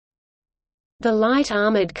The light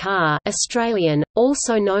armoured car, Australian,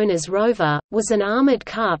 also known as Rover, was an armoured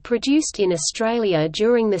car produced in Australia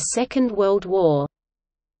during the Second World War.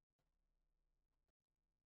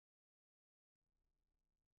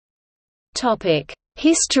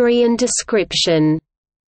 History and description.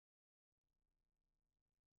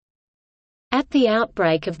 At the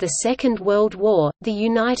outbreak of the Second World War, the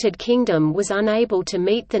United Kingdom was unable to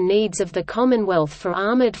meet the needs of the Commonwealth for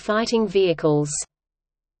armoured fighting vehicles.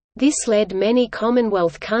 This led many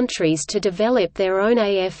Commonwealth countries to develop their own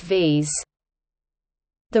AFVs.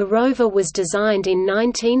 The Rover was designed in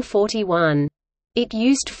 1941. It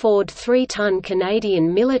used Ford 3-ton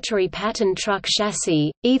Canadian military pattern truck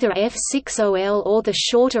chassis, either F60L or the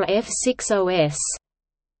shorter F60S.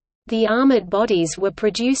 The armoured bodies were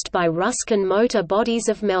produced by Ruskin Motor Bodies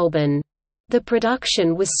of Melbourne. The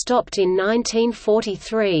production was stopped in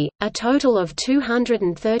 1943. A total of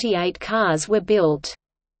 238 cars were built.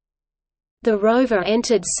 The Rover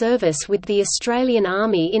entered service with the Australian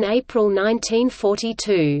Army in April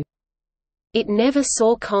 1942. It never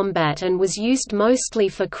saw combat and was used mostly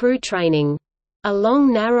for crew training. A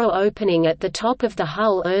long narrow opening at the top of the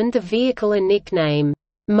hull earned the vehicle a nickname,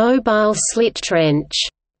 "Mobile Slit Trench."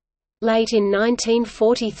 Late in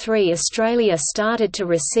 1943 Australia started to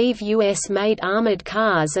receive US-made armoured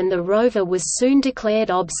cars and the Rover was soon declared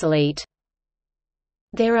obsolete.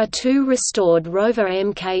 There are two restored Rover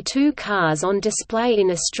Mk2 cars on display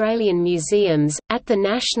in Australian museums, at the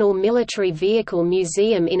National Military Vehicle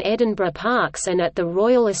Museum in Edinburgh Parks and at the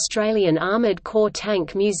Royal Australian Armoured Corps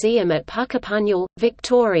Tank Museum at Puckapunyal,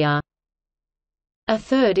 Victoria. A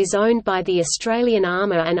third is owned by the Australian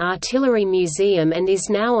Armour and Artillery Museum and is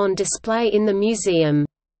now on display in the museum.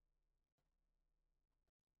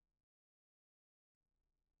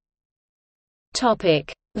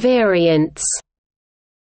 Variants.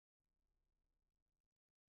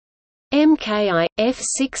 MKI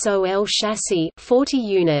F60L chassis 40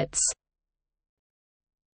 units.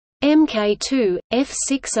 MK2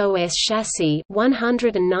 F60S chassis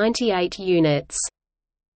 198 units.